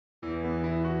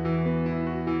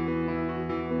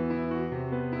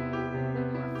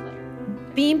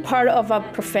Being part of a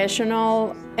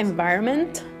professional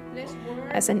environment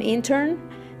as an intern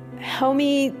helped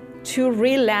me to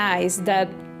realize that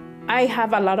I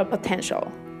have a lot of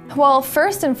potential. Well,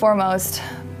 first and foremost,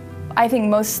 I think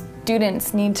most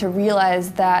students need to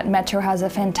realize that Metro has a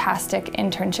fantastic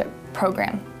internship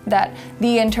program, that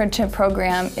the internship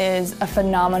program is a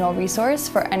phenomenal resource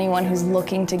for anyone who's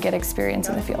looking to get experience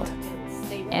in the field.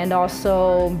 And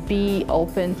also be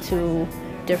open to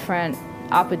different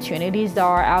opportunities that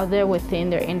are out there within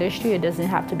their industry. It doesn't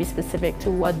have to be specific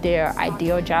to what their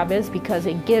ideal job is, because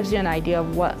it gives you an idea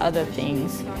of what other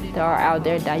things that are out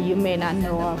there that you may not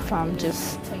know of from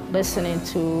just listening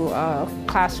to a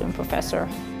classroom professor.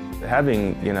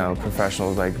 Having,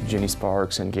 professionals like Ginny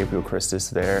Sparks and Gabriel Christus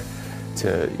there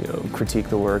to, critique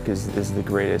the work is the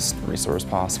greatest resource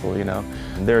possible,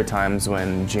 There are times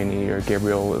when Ginny or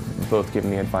Gabriel have both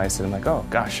given me advice and I'm like, oh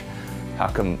gosh, how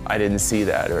come I didn't see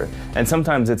that? And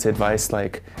sometimes it's advice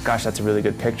like, gosh, that's a really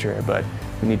good picture, but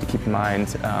we need to keep in mind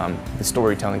the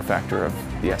storytelling factor of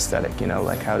the aesthetic,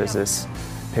 like how does this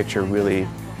picture really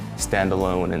stand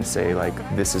alone and say like,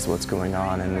 this is what's going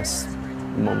on in this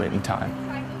moment in time.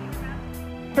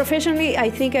 Professionally, I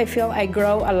think I feel I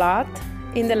grow a lot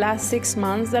in the last 6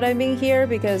 months that I've been here,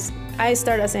 because I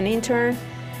started as an intern.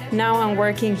 Now I'm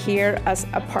working here as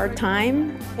a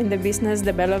part-time in the business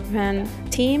development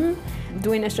team,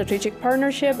 doing a strategic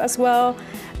partnership as well,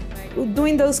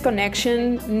 doing those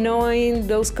connections, knowing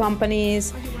those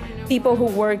companies, people who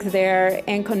work there,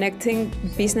 and connecting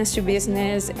business to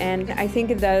business, and I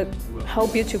think that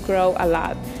helps you to grow a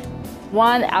lot.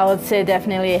 One, I would say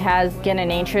definitely has gained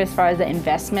an interest as far as the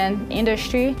investment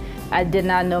industry. I did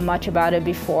not know much about it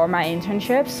before my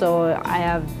internship, so I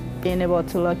have been able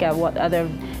to look at what other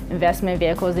investment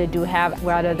vehicles they do have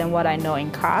rather than what I know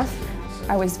in class.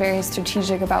 I was very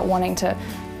strategic about wanting to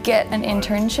get an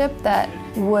internship that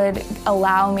would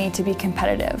allow me to be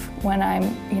competitive when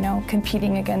I'm,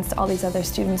 competing against all these other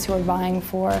students who are vying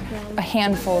for a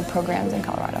handful of programs in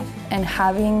Colorado. And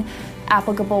having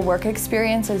applicable work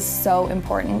experience is so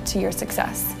important to your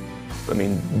success. I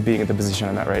mean, being at the position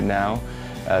I'm at right now,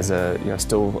 as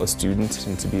still a student,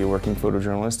 and to be a working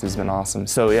photojournalist has been awesome.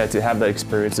 So yeah, to have that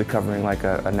experience of covering like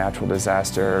a natural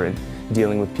disaster and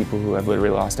dealing with people who have literally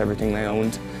lost everything they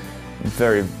owned,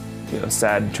 very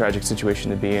sad, tragic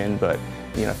situation to be in. But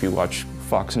if you watch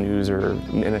Fox News or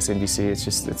MSNBC,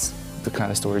 it's the kind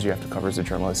of stories you have to cover as a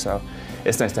journalist. So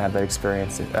it's nice to have that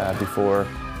experience before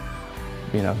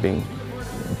being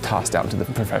tossed out into the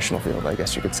professional field, I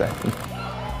guess you could say.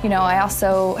 I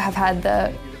also have had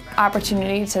the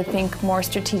opportunity to think more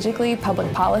strategically,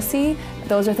 public policy.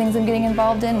 Those are things I'm getting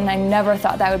involved in, and I never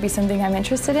thought that would be something I'm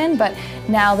interested in, but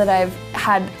now that I've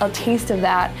had a taste of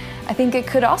that, I think it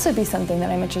could also be something that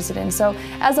I'm interested in. So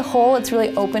as a whole, it's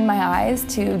really opened my eyes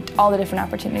to all the different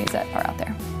opportunities that are out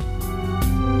there.